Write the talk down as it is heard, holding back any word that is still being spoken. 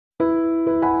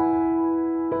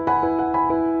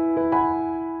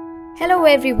Hello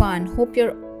everyone, hope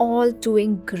you're all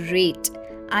doing great.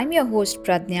 I'm your host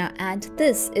Pradnya and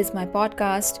this is my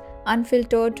podcast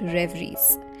Unfiltered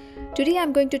Reveries. Today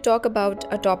I'm going to talk about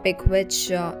a topic which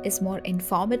is more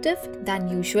informative than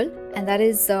usual, and that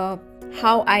is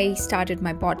how I started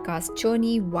my podcast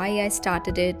journey, why I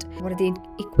started it, what are the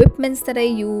equipments that I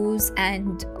use,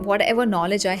 and whatever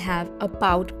knowledge I have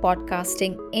about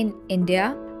podcasting in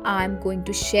India. I'm going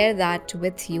to share that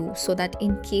with you so that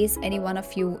in case any one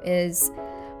of you is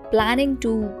planning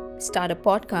to start a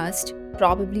podcast,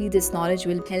 probably this knowledge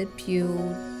will help you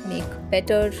make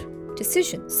better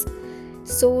decisions.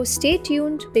 So stay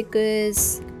tuned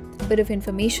because a bit of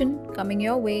information coming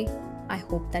your way. I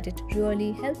hope that it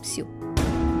really helps you.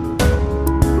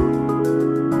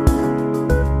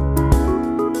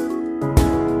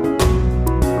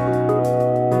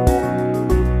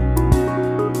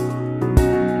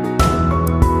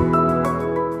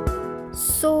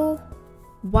 So,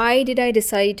 why did I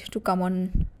decide to come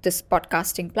on this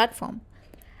podcasting platform?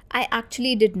 I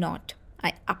actually did not.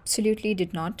 I absolutely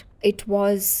did not. It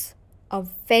was a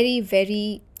very,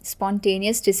 very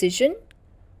spontaneous decision,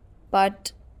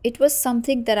 but it was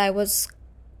something that I was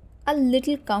a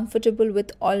little comfortable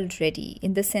with already,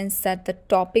 in the sense that the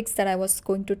topics that I was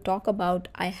going to talk about,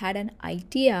 I had an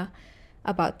idea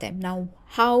about them. Now,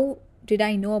 how did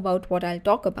I know about what I'll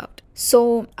talk about?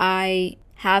 So, I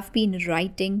have been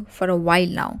writing for a while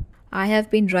now. I have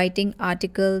been writing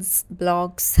articles,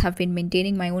 blogs, have been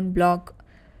maintaining my own blog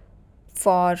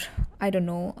for, I don't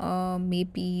know,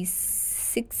 maybe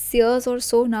 6 years or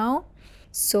so now.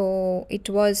 So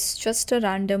it was just a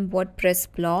random WordPress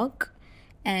blog,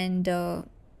 and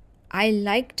I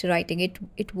liked writing it.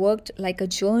 It worked like a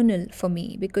journal for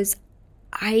me because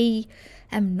I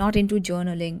am not into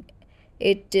journaling.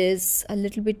 It is a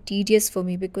little bit tedious for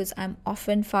me because I'm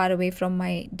often far away from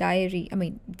my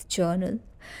journal,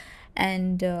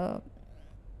 and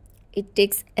it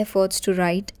takes efforts to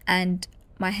write, and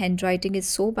my handwriting is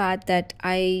so bad that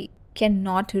I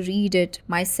cannot read it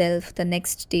myself the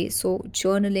next day. So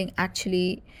journaling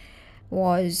actually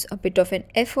was a bit of an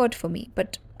effort for me,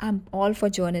 but I'm all for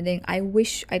journaling. I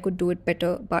wish I could do it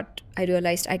better, but I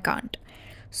realized I can't.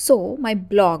 So my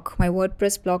blog, my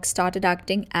WordPress blog, started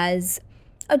acting as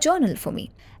a journal for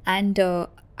me, and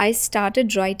I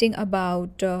started writing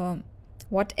about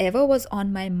whatever was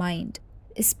on my mind,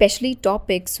 especially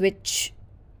topics which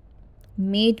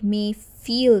made me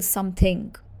feel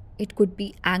something. It could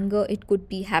be anger, it could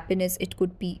be happiness, it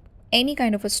could be any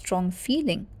kind of a strong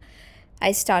feeling.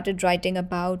 I started writing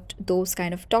about those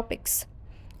kind of topics.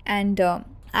 And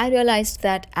I realized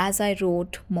that as I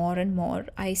wrote more and more,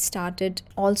 I started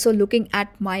also looking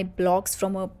at my blogs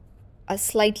from a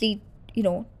slightly,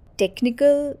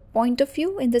 technical point of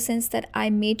view, in the sense that I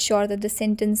made sure that the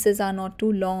sentences are not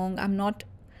too long. I'm not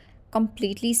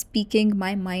completely speaking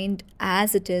my mind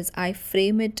as it is. I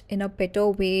frame it in a better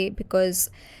way because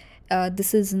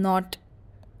this is not,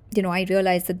 I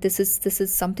realize that this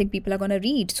is something people are going to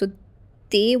read, so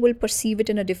they will perceive it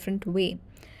in a different way.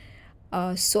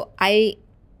 So I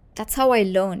that's how I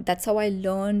learned. That's how I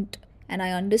learned, and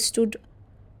I understood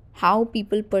how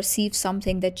people perceive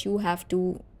something that you have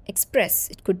to express.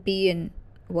 It could be in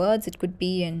words, it could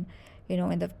be in,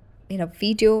 in a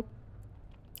video.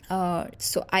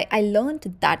 So I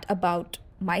learned that about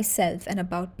myself and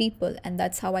about people, and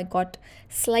that's how I got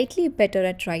slightly better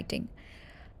at writing.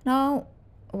 Now,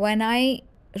 when I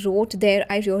wrote there,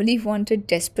 I really wanted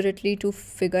desperately to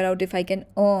figure out if I can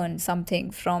earn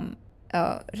something from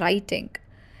writing.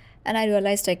 And I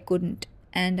realized I couldn't.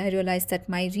 And I realized that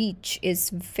my reach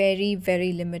is very,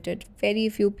 very limited. Very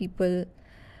few people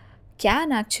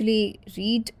can actually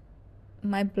read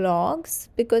my blogs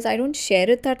because I don't share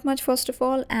it that much, first of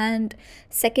all, and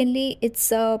secondly, it's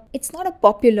not a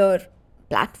popular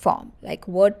platform. Like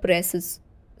WordPress is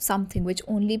something which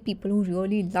only people who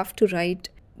really love to write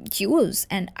use,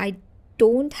 and I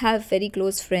don't have very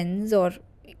close friends or,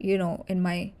 in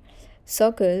my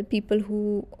circle, people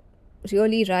who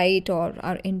really write or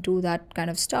are into that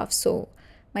kind of stuff. So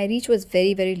my reach was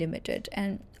very, very limited.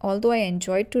 And although I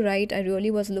enjoyed to write, I really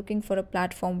was looking for a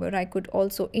platform where I could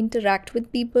also interact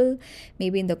with people,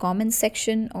 maybe in the comments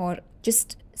section, or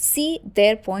just see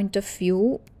their point of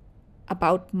view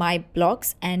about my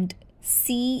blogs and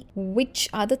see which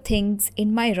are the things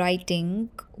in my writing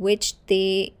which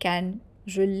they can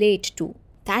relate to.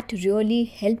 That really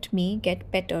helped me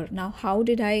get better. Now, how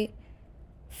did I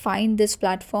find this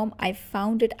platform? I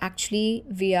found it actually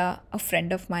via a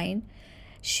friend of mine.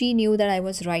 She knew that I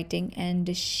was writing,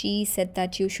 and she said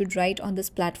that you should write on this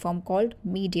platform called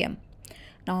Medium.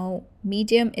 Now,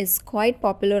 Medium is quite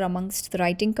popular amongst the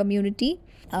writing community,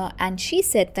 and she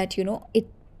said that it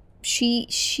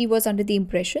she was under the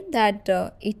impression that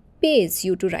it pays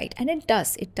you to write, and it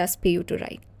does pay you to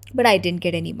write. But I didn't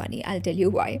get any money. I'll tell you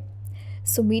why.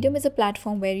 So Medium is a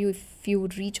platform where if you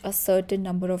reach a certain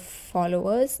number of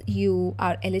followers, you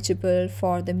are eligible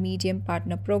for the Medium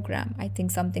Partner Program. I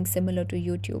think something similar to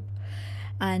YouTube,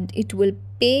 and it will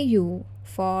pay you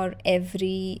for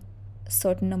every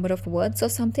certain number of words or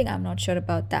something. I'm not sure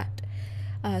about that.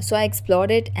 So I explored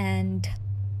it, and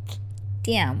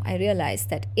damn, I realized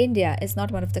that India is not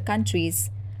one of the countries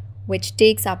which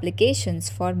takes applications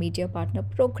for Media Partner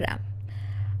Program.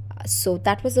 So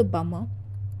that was a bummer.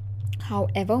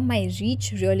 However, my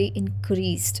reach really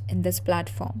increased in this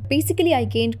platform. Basically, I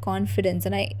gained confidence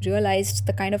and I realized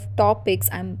the kind of topics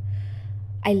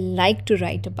I like to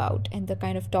write about, and the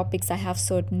kind of topics I have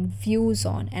certain views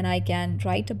on, and I can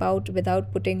write about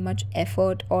without putting much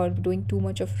effort or doing too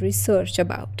much of research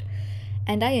about.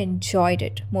 And I enjoyed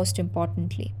it, most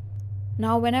importantly.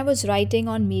 Now, when I was writing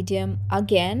on Medium,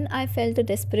 again, I felt a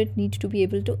desperate need to be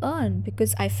able to earn,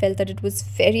 because I felt that it was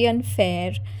very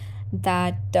unfair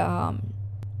that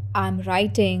I'm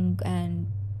writing and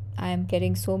I'm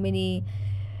getting so many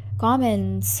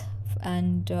comments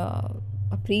and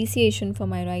appreciation for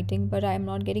my writing, but I'm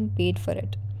not getting paid for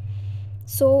it.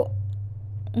 So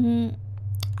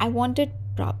I wanted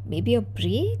maybe a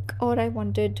break, or I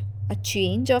wanted a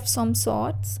change of some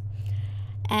sorts.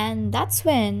 And that's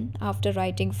when, after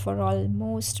writing for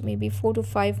almost maybe 4 to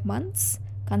 5 months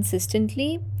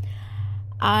consistently,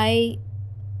 I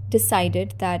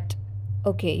decided that,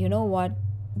 okay, you know what?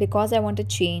 Because I want to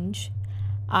change,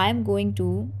 I'm going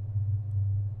to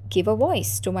give a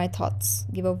voice to my thoughts,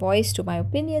 give a voice to my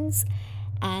opinions.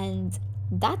 And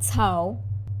that's how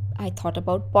I thought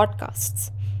about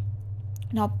podcasts.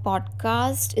 Now,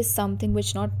 podcast is something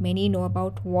which not many know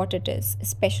about what it is,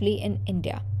 especially in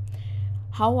India.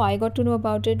 How I got to know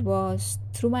about it was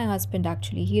through my husband,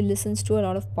 actually. He listens to a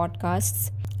lot of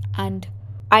podcasts, and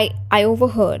I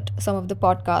overheard some of the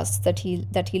podcasts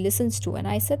that he listens to, and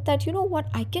I said that, you know what,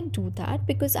 I can do that,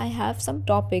 because I have some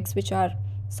topics which are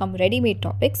some ready-made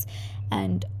topics,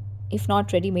 and if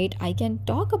not ready-made, I can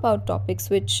talk about topics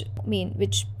which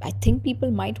I think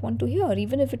people might want to hear,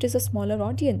 even if it is a smaller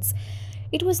audience.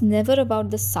 It was never about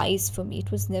the size for me.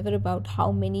 It was never about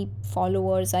how many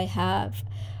followers I have.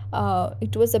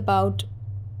 It was about,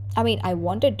 I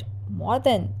wanted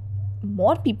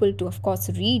more people to, of course,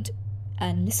 read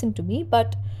and listen to me,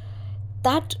 but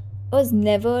that was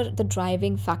never the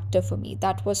driving factor for me.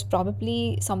 That was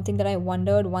probably something that I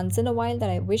wondered once in a while, that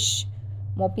I wish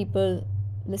more people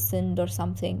listened or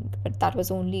something, but that was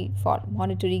only for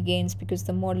monetary gains, because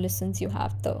the more listens you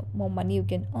have, the more money you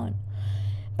can earn.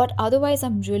 But otherwise,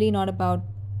 I'm really not about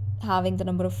having the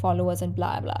number of followers and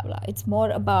blah blah blah. It's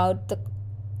more about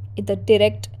the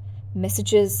direct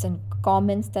messages and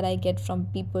comments that I get from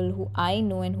people who I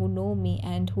know and who know me,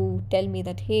 and who tell me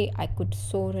that, hey, I could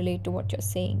so relate to what you're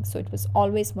saying. So it was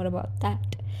always more about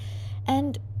that.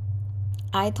 And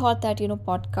I thought that,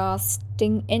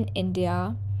 podcasting in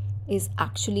India is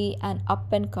actually an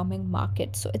up and coming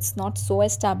market. So it's not so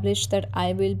established that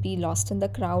I will be lost in the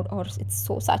crowd, or it's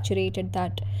so saturated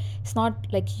that it's not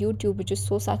like YouTube, which is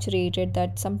so saturated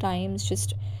that sometimes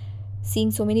just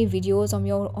seeing so many videos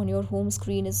on your home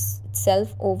screen is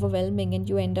itself overwhelming, and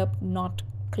you end up not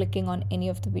clicking on any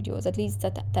of the videos. At least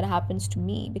that happens to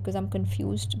me, because I'm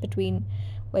confused between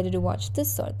whether to watch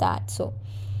this or that. So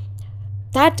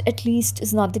that at least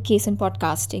is not the case in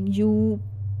podcasting.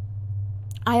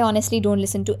 I honestly don't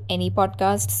listen to any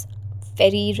podcasts.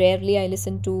 Very rarely I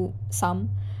listen to some.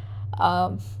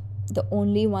 um, the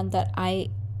only one that I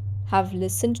have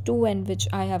listened to, and which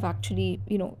I have actually,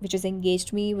 which has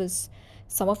engaged me, was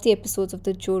some of the episodes of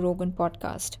the Joe Rogan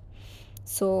podcast.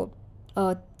 So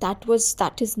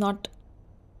that is not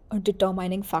a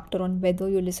determining factor on whether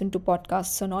you listen to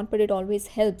podcasts or not, but it always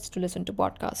helps to listen to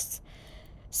podcasts.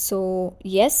 So,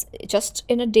 yes, just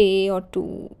in a day or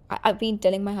two, I've been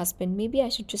telling my husband maybe I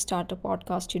should just start a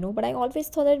podcast, but I always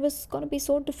thought that it was going to be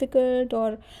so difficult,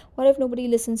 or what if nobody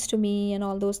listens to me, and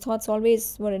all those thoughts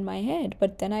always were in my head.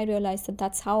 But then I realized that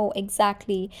that's how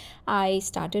exactly I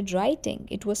started writing.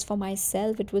 It was for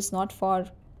myself, it was not for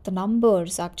the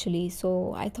numbers, actually.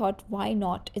 So I thought, why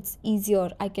not? It's easier.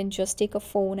 I can just take a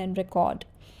phone and record,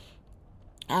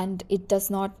 and it does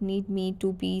not need me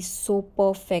to be so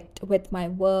perfect with my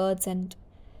words, and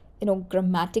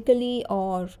grammatically,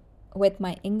 or with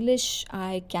my English.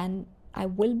 I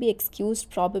will be excused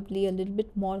probably a little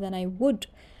bit more than I would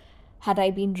had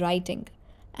I been writing.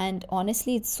 And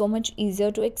honestly, it's so much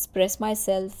easier to express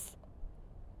myself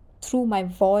through my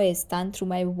voice than through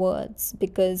my words,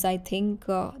 because I think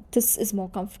this is more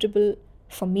comfortable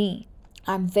for me.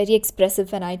 I'm very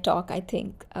expressive when I talk, I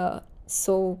think.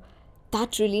 So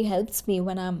that really helps me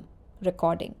when I'm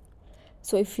recording.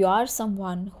 So if you are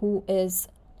someone who is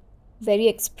very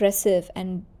expressive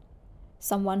and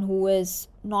someone who is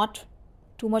not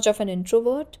too much of an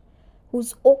introvert,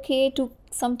 who's okay to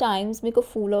sometimes make a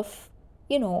fool of,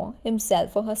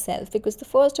 himself or herself, because the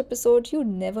first episode, you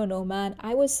never know, man.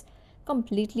 I was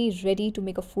completely ready to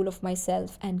make a fool of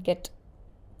myself and get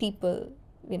people,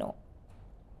 you know,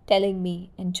 telling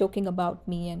me and joking about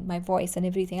me and my voice and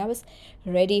everything. I was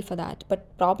ready for that.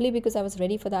 But probably because I was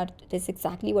ready for that, it is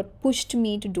exactly what pushed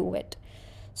me to do it.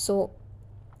 So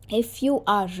if you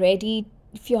are ready,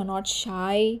 if you're not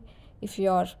shy, if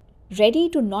you're ready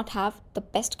to not have the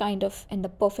best kind of and the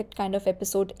perfect kind of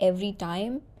episode every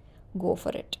time, go for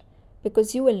it.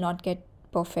 Because you will not get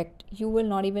perfect. You will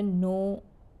not even know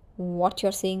what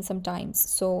you're saying sometimes.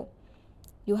 So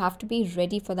you have to be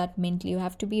ready for that mentally. You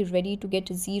have to be ready to get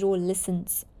zero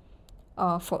listens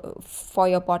for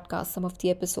your podcast, some of the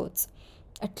episodes,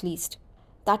 at least.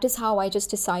 That is how I just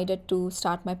decided to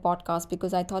start my podcast,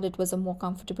 because I thought it was a more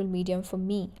comfortable medium for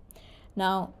me.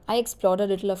 Now, I explored a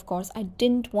little, of course. I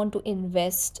didn't want to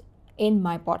invest in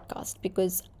my podcast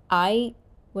because I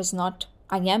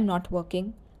am not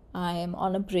working. I am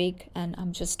on a break and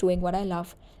I'm just doing what I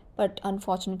love. But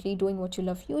unfortunately, doing what you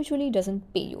love usually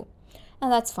doesn't pay you.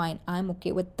 And that's fine. I'm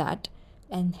okay with that.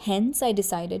 And hence, I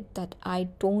decided that I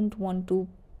don't want to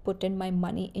put in my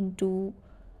money into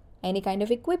any kind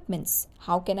of equipments.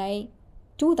 How can I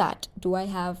do that? Do I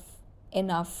have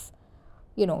enough,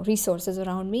 resources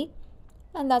around me?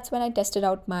 And that's when I tested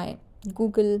out my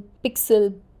Google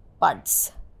Pixel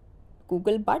Buds.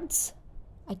 Google Buds?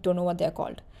 I don't know what they're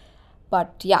called.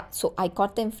 But yeah, so I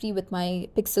got them free with my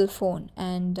Pixel phone,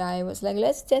 and I was like,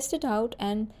 let's test it out.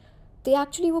 And they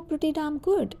actually were pretty damn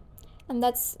good. And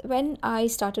that's when I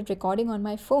started recording on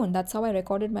my phone. That's how I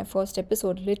recorded my first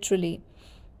episode, literally.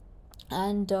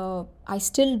 And I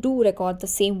still do record the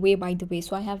same way, by the way.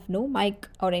 So I have no mic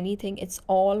or anything. It's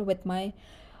all with my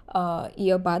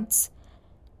earbuds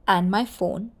and my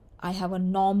phone. I have a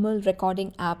normal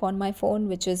recording app on my phone,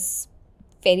 which is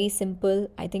very simple.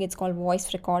 I think it's called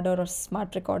voice recorder or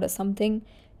smart recorder something.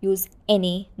 Use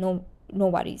any, no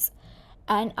worries.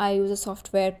 And I use a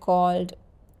software called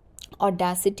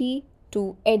Audacity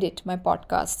to edit my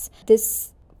podcasts.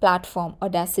 This platform,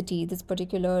 Audacity, this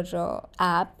particular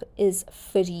app is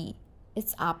free.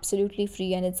 It's absolutely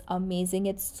free and it's amazing.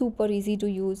 It's super easy to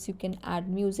use. You can add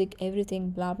music, everything,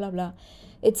 blah blah blah.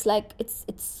 It's like it's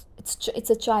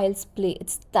a child's play.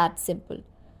 It's that simple.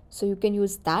 So you can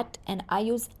use that, and I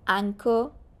use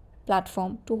Anchor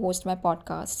platform to host my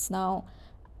podcasts. Now,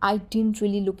 I didn't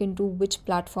really look into which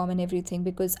platform and everything,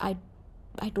 because I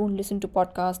don't listen to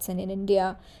podcasts, and in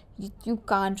India you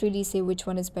can't really say which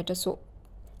one is better. So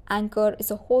Anchor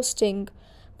is a hosting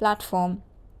platform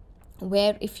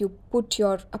where if you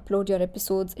upload your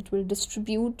episodes, it will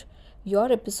distribute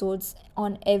your episodes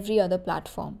on every other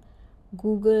platform.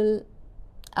 Google,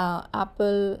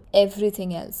 Apple,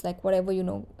 everything else, like whatever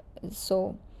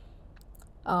So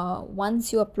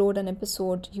once you upload an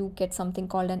episode, you get something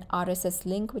called an RSS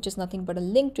link, which is nothing but a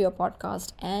link to your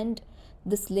podcast. And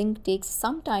this link takes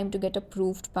some time to get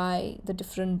approved by the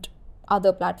different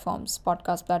other platforms,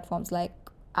 podcast platforms like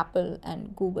Apple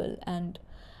and Google and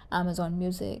Amazon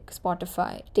Music,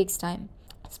 Spotify. It takes time.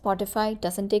 Spotify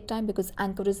doesn't take time because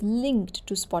Anchor is linked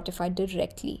to Spotify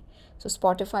directly. So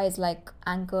Spotify is like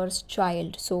Anchor's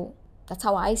child. So that's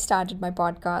how I started my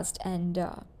podcast, and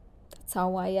that's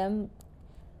how I am.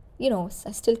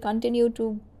 I still continue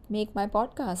to make my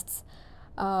podcasts.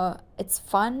 It's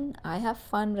fun. I have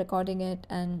fun recording it,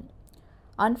 and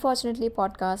unfortunately,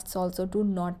 podcasts also do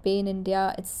not pay in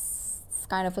India. It's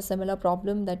kind of a similar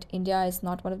problem that India is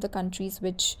not one of the countries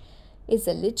which is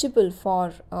eligible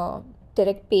for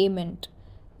direct payment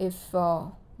if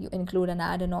you include an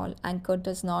ad and all. Anchor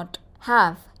does not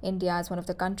have India as one of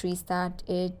the countries that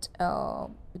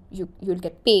you'll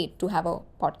get paid to have a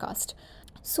podcast.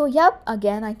 So yep,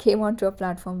 again I came onto a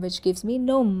platform which gives me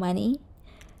no money,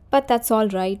 but that's all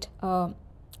right.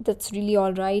 That's really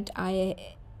all right. I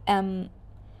am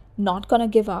not gonna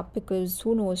give up, because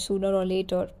who knows, sooner or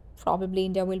later probably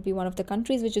India will be one of the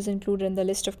countries which is included in the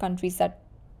list of countries that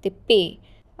they pay.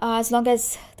 As long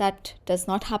as that does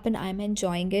not happen, I'm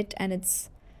enjoying it, and it's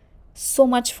so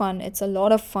much fun. It's a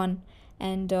lot of fun,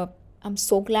 and I'm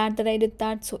so glad that I did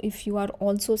that. So if you are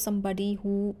also somebody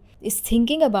who is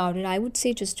thinking about it, I would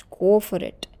say just go for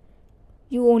it.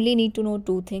 You only need to know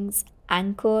two things: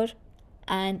 Anchor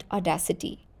and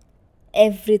Audacity.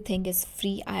 Everything is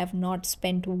free. I have not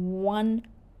spent one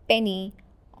penny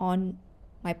on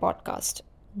my podcast.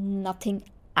 Nothing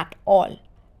at all.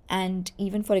 And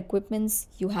even for equipments,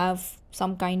 you have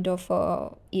some kind of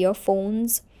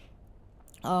earphones.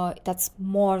 That's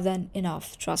more than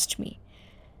enough, trust me.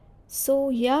 So,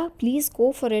 yeah, please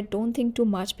go for it. Don't think too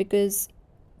much because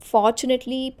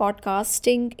fortunately,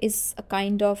 podcasting is a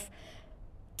kind of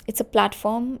it's a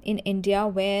platform in India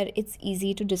where it's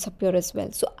easy to disappear as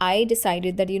well. So I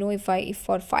decided that if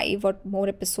for 5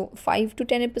 to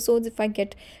 10 episodes, if I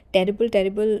get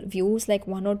terrible views like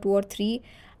one or two or three,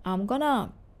 I'm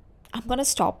gonna I'm gonna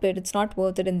stop it. It's not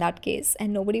worth it in that case,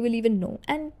 and nobody will even know.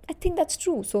 And I think that's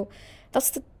true. So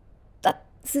that's the that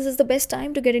this is the best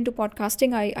time to get into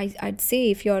podcasting. I'd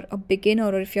say if you're a beginner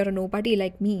or if you're a nobody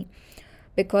like me,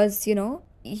 because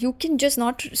you can just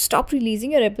not stop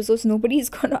releasing your episodes. Nobody is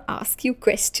gonna ask you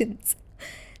questions.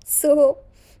 So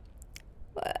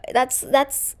that's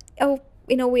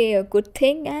in a way a good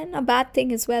thing and a bad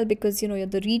thing as well, because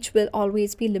the reach will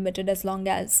always be limited as long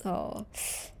as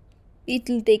it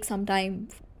will take some time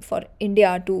for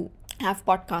India to have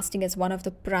podcasting as one of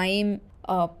the prime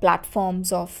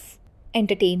platforms of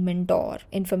entertainment or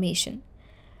information.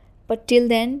 But till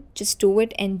then, just do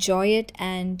it, enjoy it,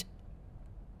 and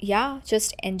yeah,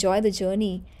 just enjoy the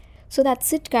journey. So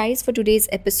that's it, guys, for today's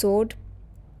episode.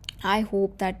 I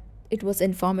hope that it was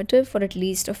informative for at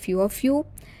least a few of you.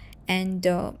 And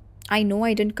I know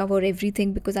I didn't cover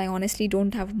everything because I honestly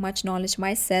don't have much knowledge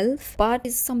myself, but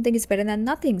something is better than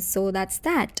nothing. So that's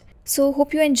that. So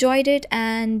hope you enjoyed it,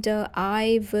 and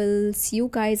I will see you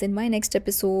guys in my next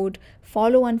episode.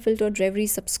 Follow Unfiltered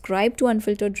Reveries, subscribe to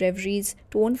Unfiltered Reveries.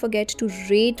 Don't forget to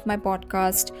rate my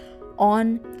podcast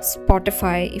on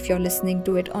Spotify if you're listening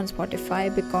to it on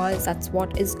Spotify, because that's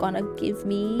what is gonna give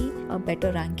me a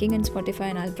better ranking in Spotify,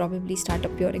 and I'll probably start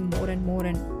appearing more and more,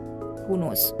 and who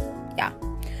knows. Yeah.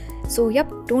 So,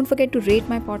 yep, don't forget to rate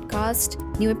my podcast.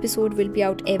 New episode will be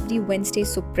out every Wednesday,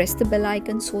 so press the bell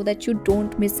icon so that you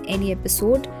don't miss any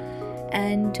episode.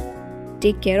 And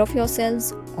take care of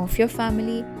yourselves, of your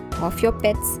family, of your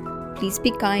pets. Please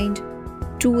be kind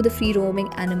to the free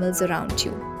roaming animals around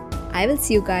you. I will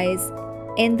see you guys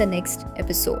in the next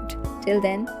episode. Till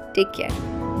then, take care.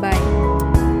 Bye.